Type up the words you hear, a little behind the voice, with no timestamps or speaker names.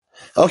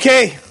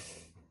Okay.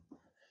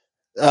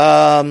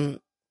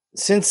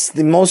 Since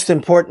the most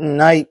important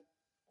night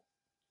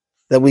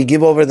that we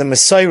give over the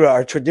Messiah,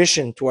 our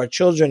tradition to our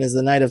children, is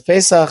the night of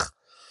Pesach,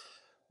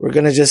 we're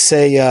going to just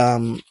say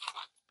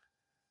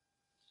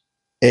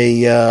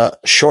a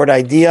short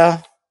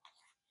idea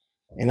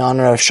in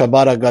honor of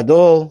Shabbat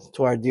Gadol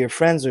to our dear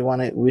friends. We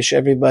want to wish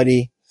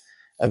everybody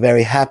a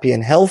very happy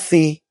and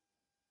healthy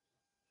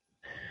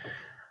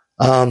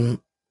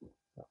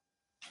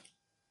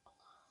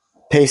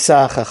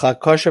Pesach, Chag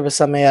Kosher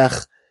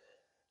V'Sameach.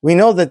 We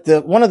know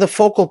that one of the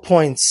focal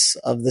points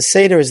of the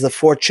Seder is the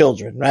four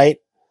children, right?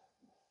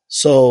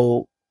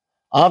 So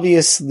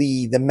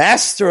obviously the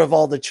master of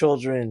all the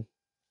children,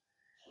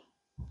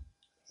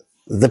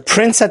 the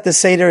prince at the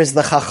Seder, is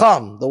the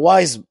Chacham, the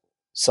wise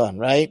son,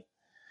 right?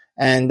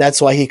 And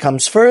that's why he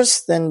comes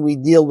first. Then we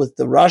deal with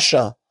the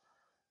RASHA,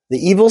 the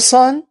evil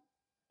son.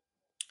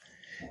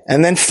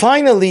 And then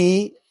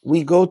finally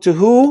we go to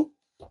who?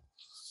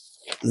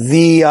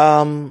 The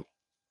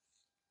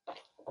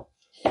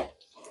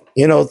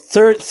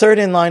third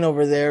in line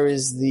over there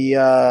is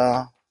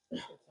the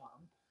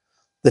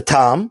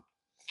Tom.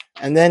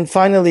 And then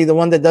finally the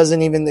one that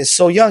is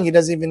so young, he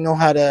doesn't even know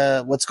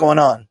what's going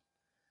on.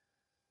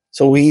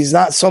 So he's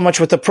not so much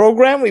with the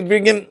program. We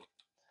bring him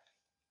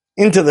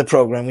into the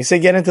program. We say,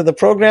 get into the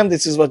program.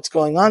 This is what's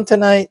going on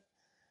tonight.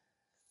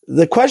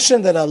 The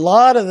question that a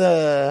lot of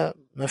the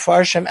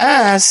Mefarshim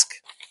ask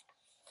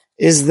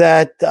is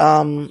that,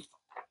 that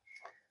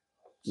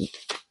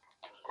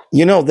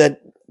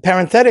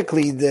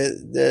parenthetically,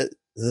 the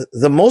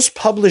most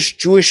published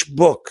Jewish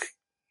book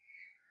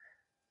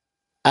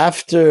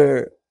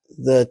after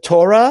the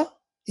Torah,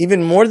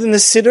 even more than the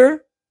Siddur,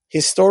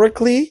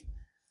 historically,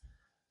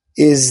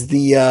 is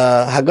the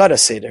Haggadah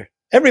Seder.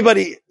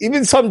 Everybody,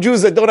 even some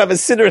Jews that don't have a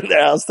Siddur in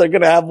their house, they're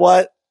going to have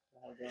what?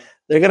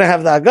 They're going to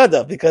have the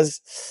Haggadah,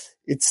 because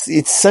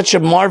it's such a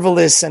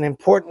marvelous and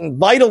important,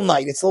 vital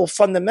night. It's little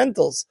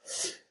fundamentals.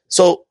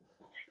 So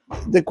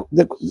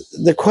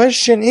the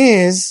question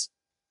is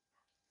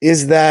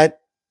that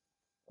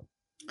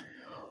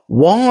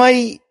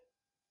why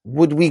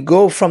would we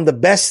go from the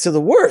best to the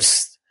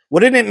worst?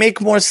 Wouldn't it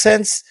make more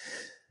sense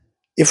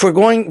if we're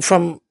going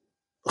from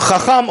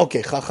Chacham?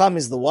 Okay, Chacham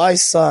is the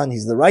wise son.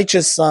 He's the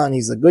righteous son.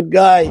 He's a good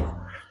guy.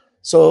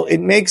 So it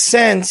makes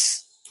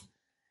sense.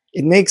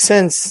 It makes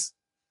sense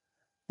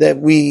that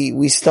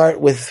we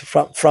start with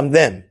from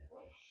them.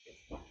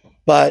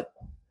 But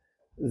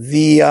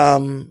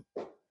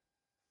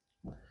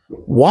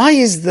why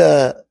is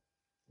the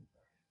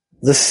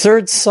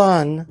third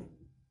son,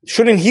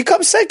 shouldn't he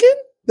come second?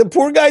 The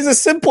poor guy's a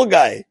simple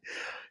guy.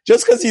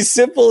 Just because he's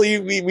simple,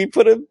 we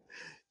put him,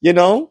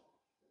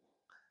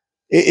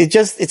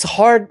 it's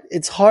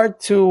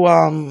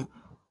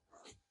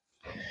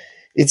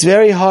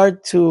very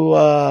hard to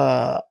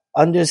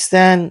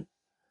understand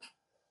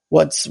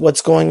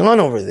what's going on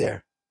over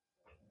there.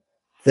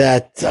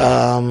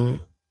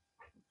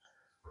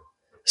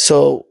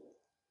 So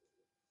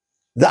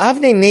the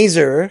Avnei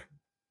Nezer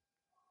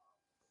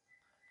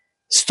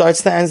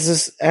starts to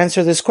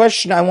answer this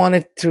question. I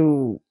wanted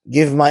to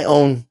give my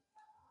own,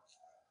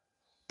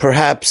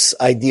 perhaps,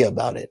 idea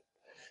about it.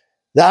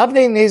 The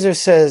Avnei Nezer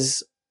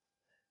says,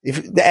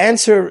 if the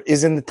answer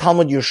is in the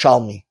Talmud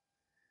Yerushalmi.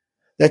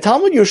 The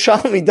Talmud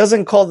Yerushalmi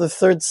doesn't call the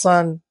third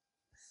son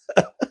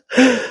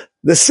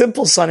the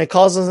simple son. It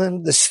calls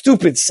him the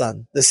stupid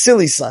son, the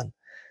silly son.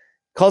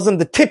 It calls him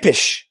the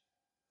tippish.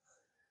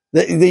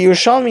 The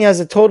Yerushalmi has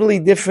a totally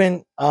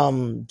different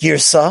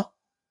girsa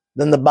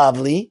than the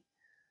Bavli.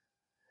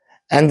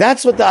 And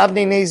that's what the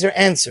Avnei Nezer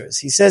answers.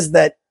 He says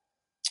that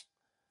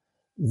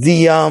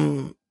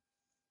the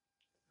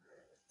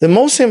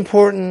most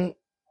important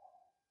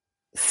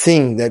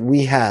thing that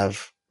we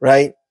have,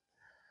 right?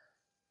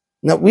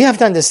 Now, we have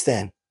to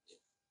understand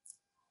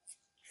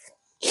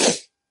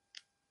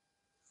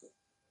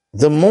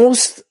the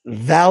most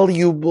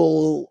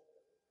valuable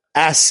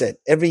asset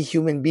every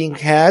human being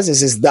has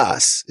is his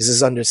das, is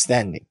his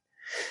understanding.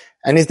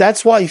 And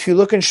that's why if you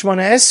look in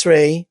Shemona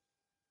Esrei,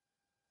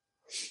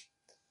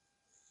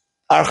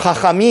 our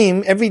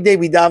Chachamim, every day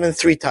we daven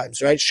 3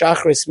 times, right?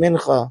 Shachris,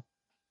 Mincha,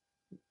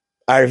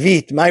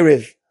 Arvit,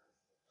 Ma'ariv.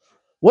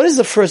 What is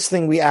the first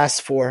thing we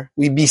ask for?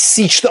 We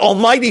beseech the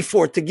Almighty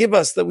for to give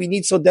us that we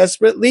need so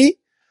desperately?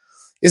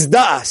 Is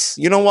das.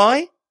 You know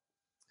why?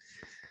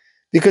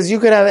 Because you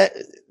could have,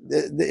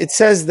 it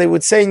says, they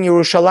would say in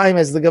Yerushalayim,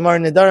 as the Gemara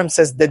Nedarim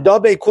says,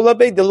 Dedabe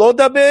kulabe,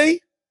 delodabe,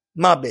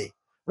 mabe.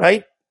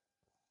 Right?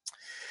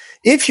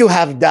 If you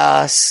have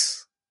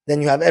das,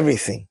 then you have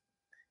everything.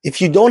 If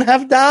you don't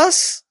have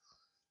das,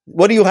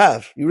 what do you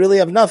have? You really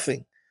have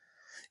nothing.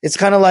 It's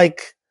kind of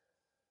like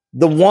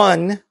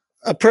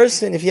a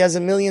person, if he has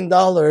 $1 million,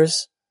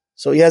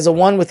 so he has a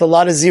 1 with a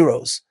lot of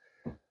zeros.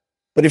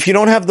 But if you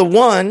don't have the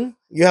 1,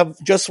 you have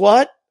just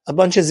what? A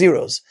bunch of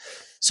zeros.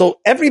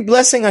 So every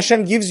blessing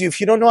Hashem gives you, if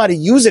you don't know how to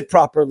use it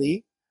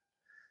properly,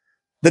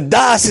 the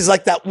das is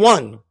like that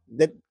 1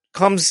 that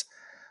comes,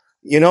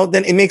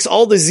 then it makes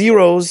all the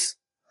zeros.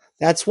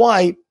 That's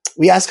why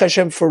we ask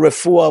Hashem for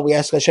refuah, we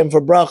ask Hashem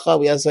for bracha,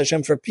 we ask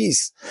Hashem for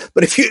peace.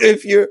 But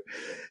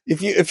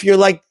if you're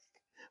like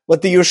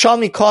what the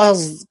Yerushalmi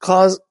calls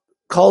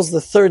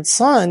the third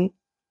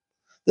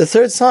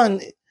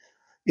son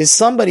is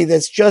somebody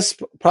that's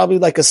just probably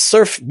like a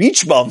surf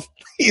beach bum.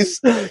 He's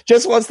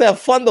just wants to have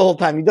fun the whole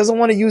time. He doesn't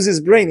want to use his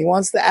brain. He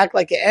wants to act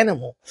like an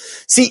animal.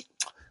 See,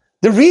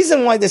 the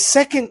reason why the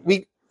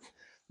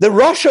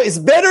RASHA is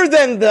better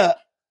than the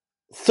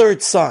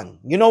third son.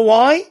 You know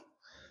why?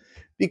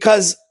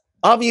 Because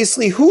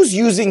obviously, who's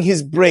using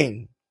his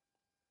brain?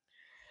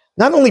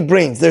 Not only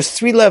brains, there's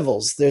 3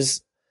 levels.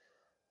 There's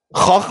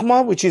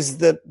Chachma, which is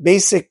the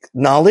basic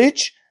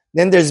knowledge.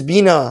 Then there's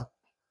Bina,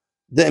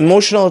 the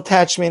emotional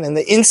attachment and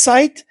the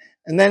insight.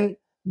 And then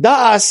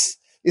Daas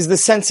is the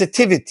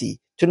sensitivity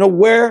to know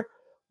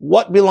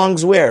what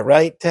belongs where,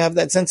 right? To have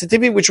that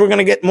sensitivity, which we're going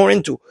to get more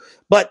into.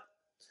 But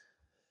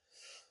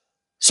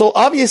so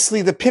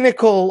obviously the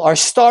pinnacle, our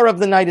star of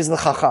the night is the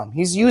Chacham.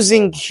 He's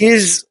using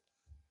his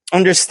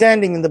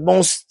understanding in the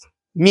most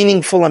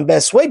meaningful and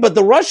best way. But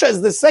the RASHA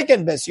is the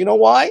second best. You know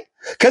why?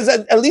 Because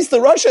at least the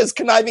RASHA is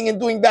conniving and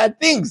doing bad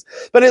things.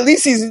 But at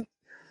least he's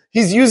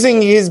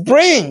using his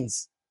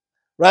brains,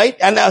 right?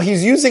 And now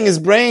he's using his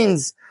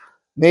brains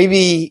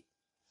maybe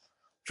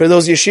for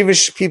those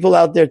yeshivish people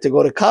out there to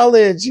go to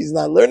college. He's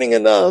not learning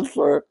enough,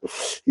 or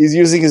he's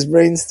using his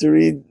brains to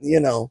read,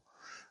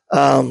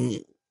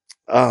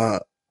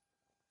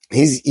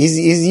 he's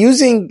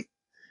using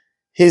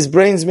his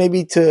brains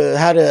maybe to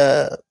how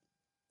to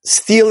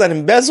steal and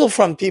embezzle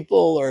from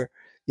people, or,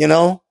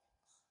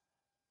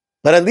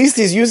 but at least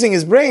he's using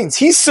his brains.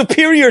 He's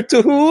superior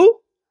to who?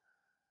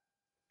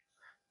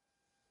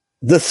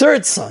 The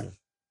third son.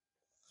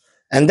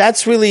 And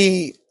that's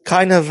really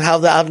kind of how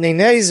the Avnei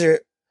Nezer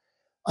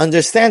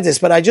understands this.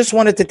 But I just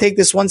wanted to take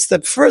this one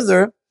step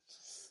further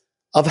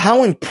of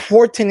how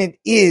important it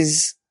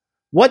is.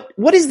 What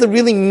is the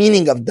really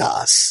meaning of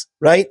Das,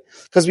 right?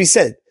 Because we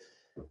said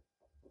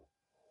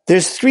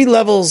there's 3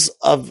 levels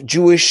of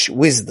Jewish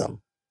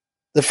wisdom.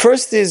 The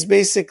first is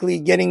basically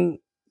getting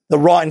the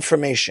raw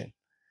information,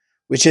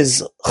 which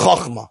is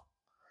Chochmah.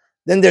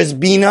 Then there's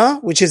Bina,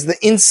 which is the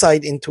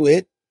insight into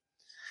it.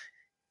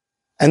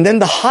 And then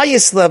the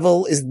highest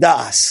level is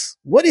Das.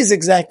 What is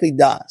exactly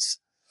Das?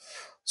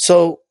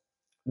 So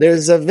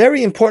there's a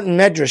very important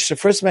medrash, the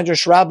first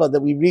medrash rabbah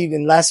that we read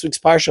in last week's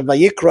parsha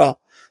Vayikra.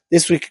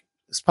 This week's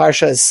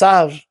parsha is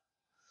Sav.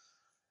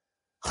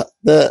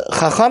 The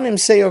Chachamim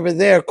say over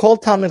there, Kol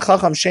Talmid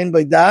Chacham Shein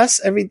Bo Das,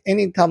 any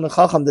Talmid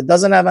Chacham that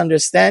doesn't have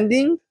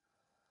understanding,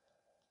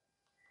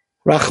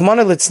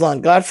 Rachmana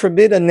Litzlan, God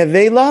forbid, a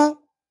nevela,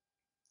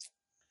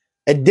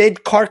 a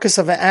dead carcass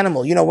of an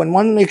animal. When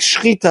one makes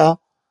shchita,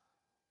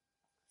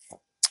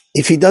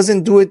 if he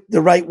doesn't do it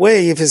the right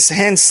way, if his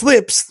hand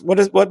slips,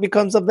 what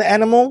becomes of the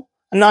animal?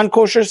 A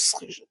non-kosher.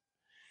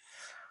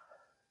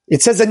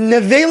 It says a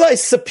nevela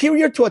is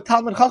superior to a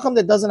Talmid Chacham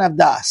that doesn't have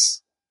das.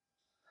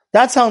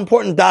 That's how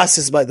important das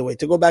is, by the way.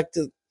 To go back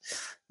to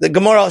the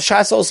Gemara,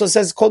 Shas also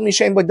says, "Kol mi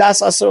she'ein bo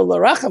das asur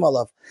l'rachem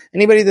alav."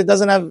 Anybody that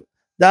doesn't have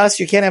das,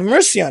 you can't have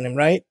mercy on him,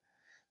 right?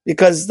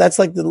 Because that's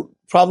like the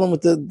problem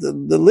with the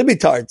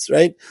libitards,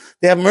 right?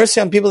 They have mercy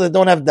on people that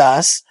don't have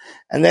das,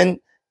 and then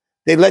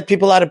they let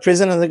people out of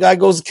prison, and the guy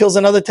goes kills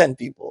another 10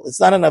 people. It's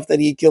not enough that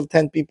he killed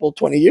 10 people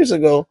 20 years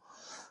ago.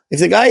 If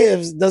the guy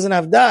doesn't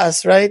have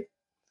das, right?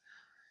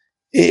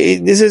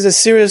 This is a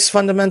serious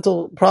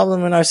fundamental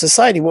problem in our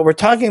society. What we're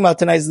talking about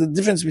tonight is the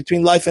difference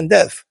between life and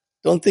death.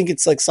 Don't think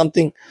it's like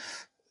something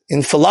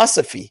in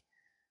philosophy,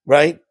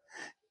 right?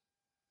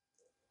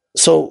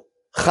 So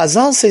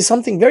Chazal say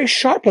something very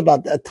sharp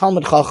about a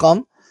Talmid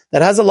Chacham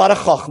that has a lot of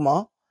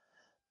Chachma,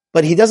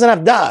 but he doesn't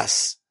have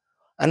das.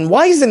 And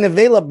why is the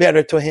nevela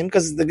better to him?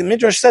 Because the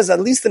Midrash says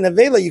at least the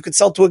nevela you could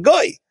sell to a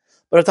guy.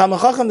 But a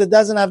Talmid Chacham that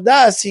doesn't have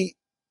das,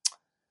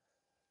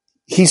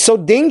 he's so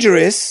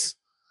dangerous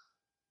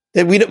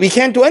that we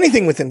can't do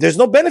anything with him. There's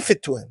no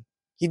benefit to him.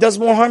 He does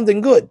more harm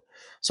than good.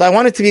 So I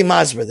wanted to be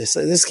masber this.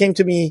 This came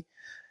to me,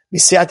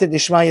 B'siyata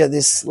Dishmaya,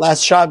 this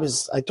last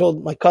Shabbos. I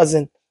told my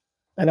cousin,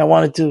 and I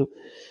wanted to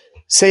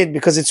say it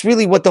because it's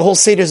really what the whole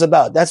Seder is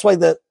about. That's why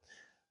the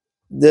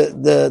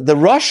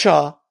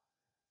RASHA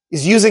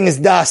is using his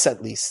das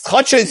at least.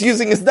 Chacha is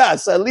using his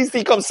das, so at least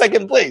he comes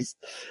second place.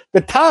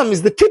 The Tam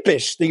is the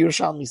Tipish, the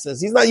Yerushalmi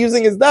says. He's not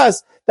using his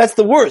das. That's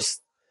the worst.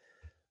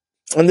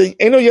 And the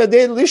Eno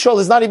Yadei Lishol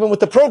is not even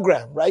with the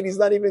program, right? He's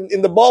not even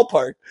in the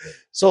ballpark.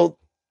 So,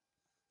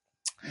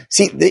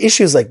 see, the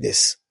issue is like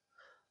this.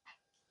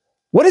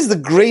 What is the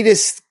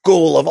greatest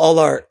goal of all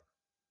our...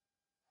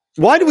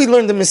 Why do we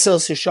learn the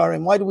Mesilas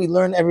Yesharim? Why do we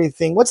learn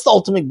everything? What's the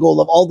ultimate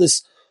goal of all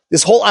this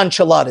whole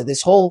enchilada,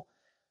 this whole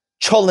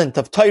cholent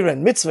of Torah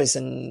and mitzvahs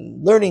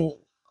and learning,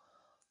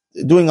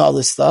 doing all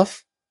this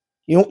stuff?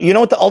 You know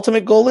what the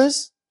ultimate goal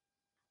is?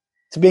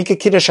 To make a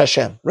Kiddush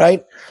Hashem,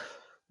 right?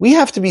 We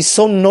have to be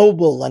so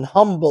noble and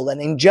humble and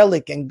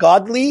angelic and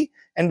godly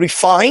and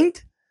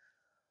refined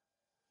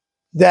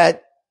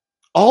that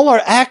all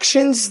our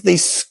actions, they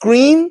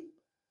scream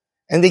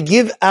and they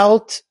give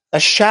out a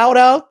shout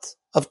out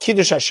of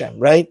Kiddush Hashem,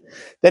 right?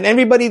 Then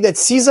everybody that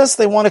sees us,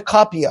 they want to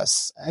copy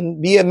us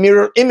and be a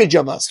mirror image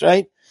of us,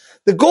 right?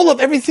 The goal of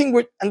everything,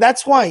 and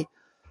that's why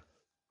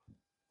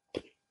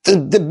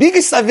the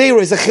biggest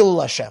Aveira is a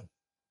Chilul Hashem,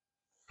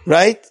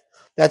 right?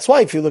 That's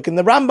why if you look in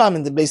the Rambam,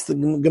 in the base of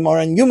the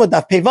Gemara and Yuma,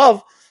 Daf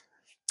Pevav,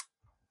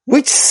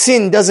 which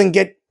sin doesn't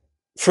get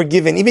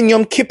forgiven? Even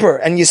Yom Kippur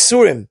and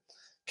Yisurim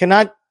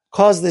cannot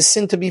cause the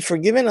sin to be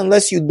forgiven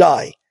unless you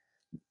die,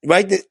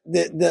 right?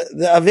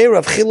 The Aveira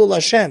of Chilul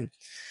Hashem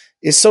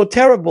is so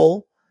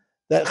terrible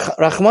that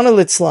Rahmana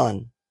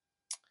Litzlan,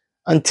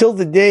 until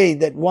the day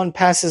that one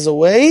passes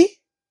away,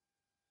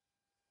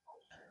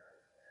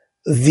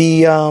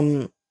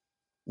 you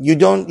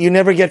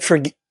never get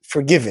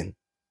forgiven,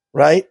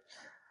 right?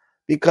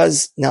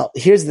 Because now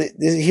here's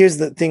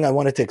the thing I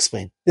wanted to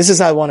explain. This is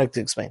how I wanted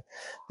to explain.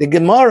 The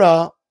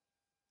Gemara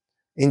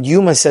in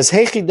Yuma says,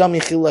 "Heichi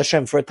dami chilul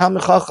Hashem." For a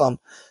Talmid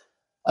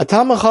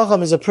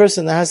Chacham is a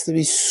person that has to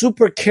be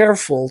super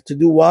careful to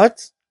do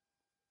what?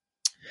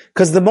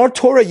 Because the more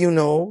Torah you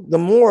know, the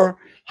more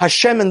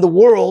Hashem in the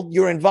world,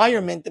 your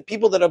environment, the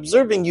people that are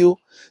observing you,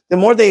 the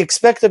more they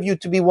expect of you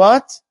to be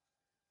what?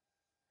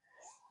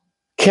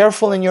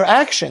 Careful in your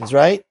actions,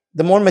 right?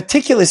 The more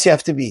meticulous you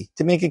have to be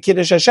to make a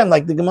Kiddush Hashem.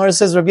 Like the Gemara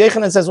says, Rabbi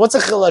Yechanan says, what's a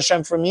Chilul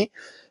Hashem for me?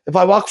 If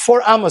I walk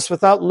 4 amos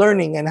without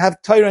learning and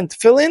have Torah and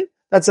Tefillin,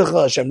 that's a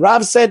Chilul Hashem.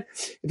 Rav said,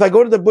 if I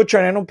go to the butcher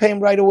and I don't pay him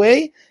right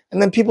away, and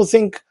then people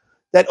think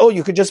that, oh,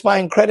 you could just buy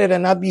in credit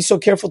and not be so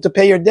careful to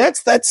pay your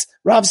debts,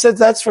 Rav says,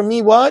 that's for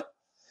me what?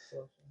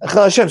 A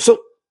Chilul Hashem. So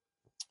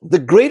the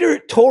greater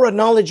Torah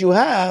knowledge you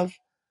have,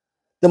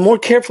 the more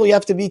careful you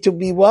have to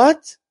be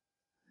what?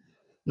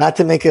 Not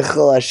to make a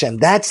Chilul Hashem.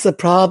 That's the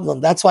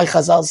problem. That's why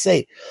Chazal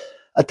say,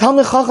 a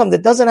Talmid Chacham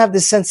that doesn't have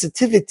this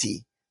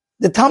sensitivity,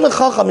 the Talmid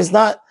Chacham is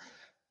not,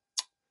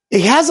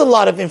 he has a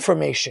lot of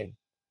information,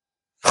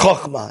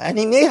 Chachma, and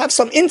he may have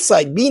some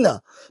insight,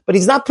 Bina, but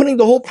he's not putting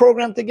the whole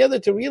program together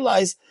to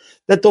realize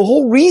that the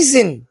whole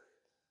reason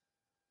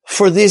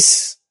for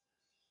this,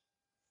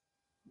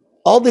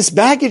 all this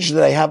baggage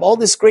that I have, all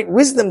this great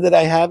wisdom that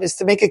I have is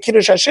to make a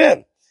Kiddush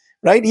Hashem,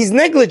 right? He's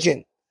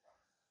negligent.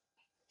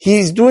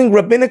 He's doing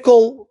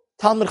rabbinical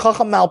Talmid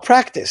Chacham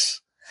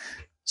malpractice.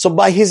 So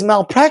by his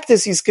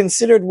malpractice, he's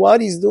considered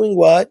what? He's doing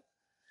what?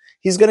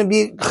 He's going to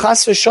be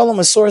chas v'shalom,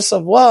 a source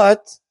of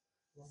what?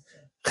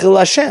 Chilul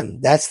Hashem.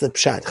 That's the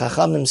pshat.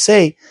 Chachamim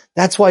say,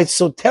 that's why it's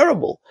so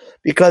terrible.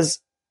 Because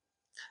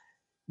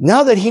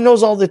now that he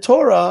knows all the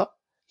Torah,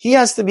 he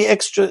has to be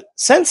extra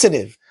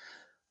sensitive.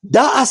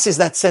 Daas is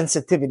that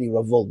sensitivity,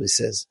 Rav Wolbe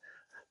says.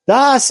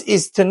 Daas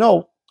is to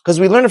know, because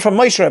we learn it from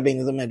Moshe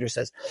Rabbeinu, the Medrash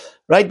says,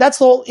 right? That's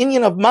the whole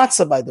Inyan of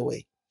matzah, by the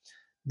way.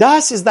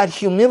 Das is that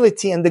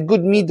humility and the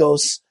good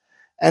midos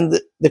and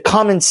the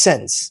common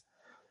sense.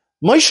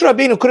 Moshe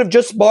Rabbeinu could have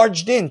just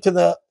barged into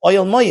the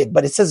oil moyed,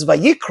 but it says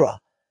Vayikra.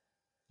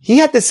 He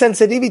had the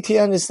sensitivity to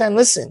understand,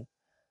 listen,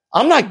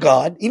 I'm not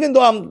God, even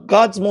though I'm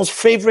God's most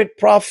favorite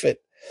prophet,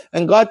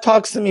 and God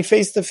talks to me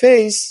face to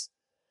face.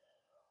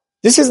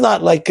 This is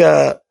not like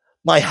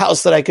my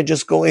house that I could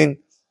just go in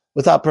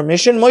without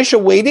permission.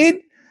 Moshe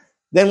waited.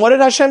 Then what did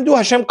Hashem do?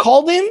 Hashem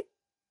called him.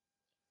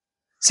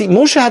 See,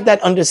 Moshe had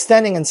that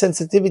understanding and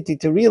sensitivity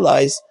to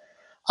realize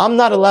I'm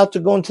not allowed to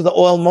go into the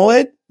oil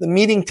moed, the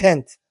meeting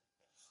tent,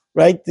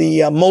 right?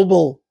 The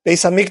mobile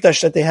Beis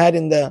HaMikdash that they had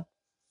in the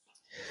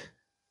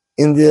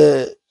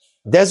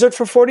desert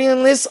for 40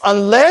 years,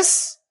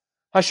 unless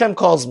Hashem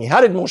calls me.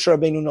 How did Moshe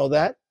Rabbeinu know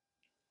that?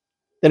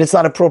 That it's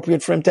not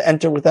appropriate for him to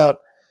enter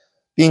without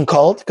being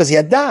called? Because he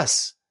had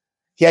das.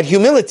 He had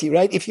humility,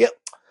 right?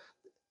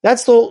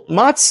 That's the whole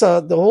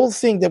matzah, the whole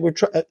thing that we're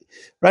trying,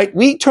 right?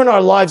 We turn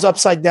our lives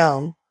upside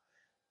down.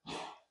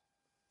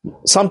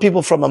 Some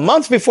people from a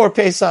month before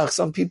Pesach,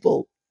 some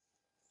people,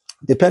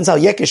 depends how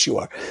yekish you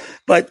are,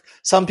 but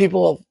some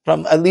people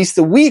from at least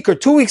a week or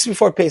 2 weeks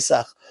before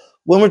Pesach.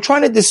 When we're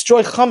trying to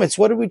destroy chametz,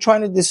 what are we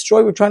trying to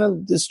destroy? We're trying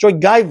to destroy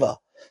gaiva.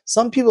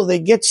 Some people, they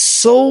get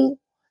so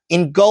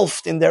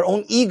engulfed in their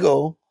own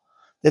ego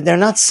that they're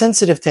not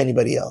sensitive to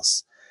anybody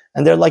else.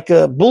 And they're like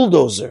a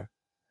bulldozer.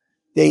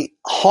 They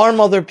harm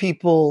other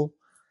people.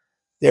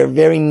 They're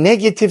very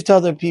negative to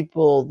other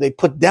people. They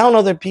put down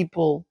other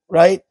people,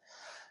 right?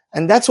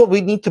 And that's what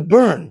we need to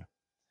burn.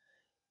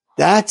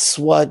 That's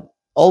what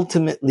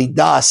ultimately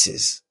das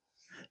is.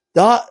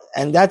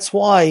 And that's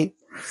why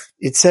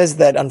it says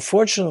that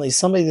unfortunately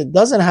somebody that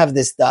doesn't have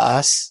this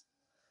das,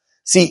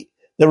 see,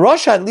 the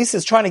RASHA at least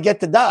is trying to get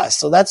the das,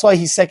 so that's why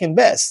he's second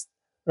best,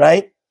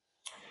 right?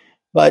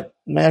 But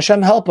may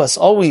Hashem help us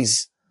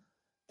always.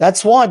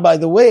 That's why, by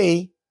the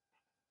way,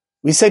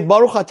 we say,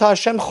 Baruch Atah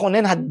Hashem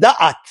chonen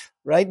ha-da'at,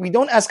 right? We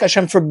don't ask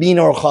Hashem for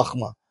bina or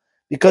chachma.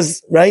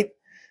 Because, right,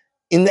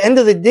 in the end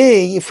of the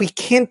day, if we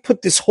can't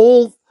put this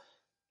whole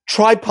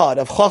tripod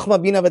of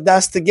chachma, bina,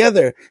 v'das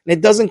together, and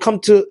it doesn't come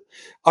to,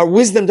 our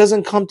wisdom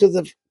doesn't come to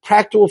the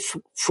practical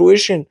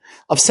fruition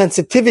of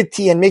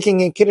sensitivity and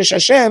making a Kiddush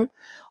Hashem,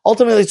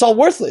 ultimately it's all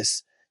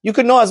worthless. You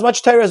could know as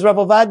much Torah as Rav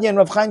Ovadia and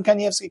Rav Chaim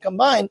Kanievsky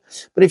combined,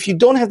 but if you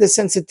don't have the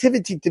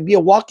sensitivity to be a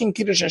walking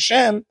Kiddush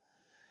Hashem,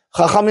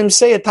 Chachamim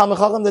say a Talmid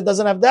Chacham that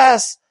doesn't have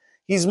das,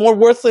 he's more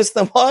worthless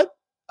than what?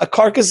 A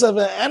carcass of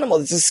an animal.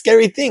 It's a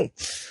scary thing.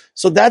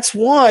 So that's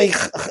why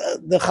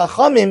the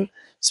Chachamim,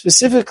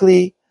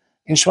 specifically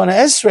in Shemona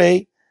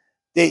Esrei,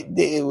 the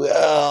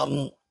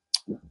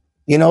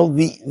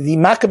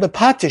Makkah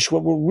Patish,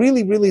 what we're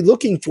really, really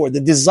looking for,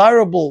 the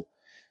desirable,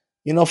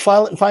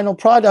 final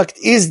product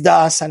is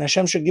das, and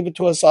Hashem should give it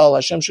to us all.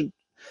 Hashem should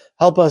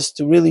help us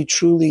to really,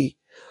 truly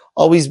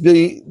always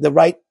be the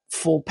right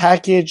full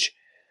package.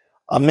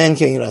 Amen.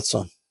 Ken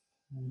Yiratzon.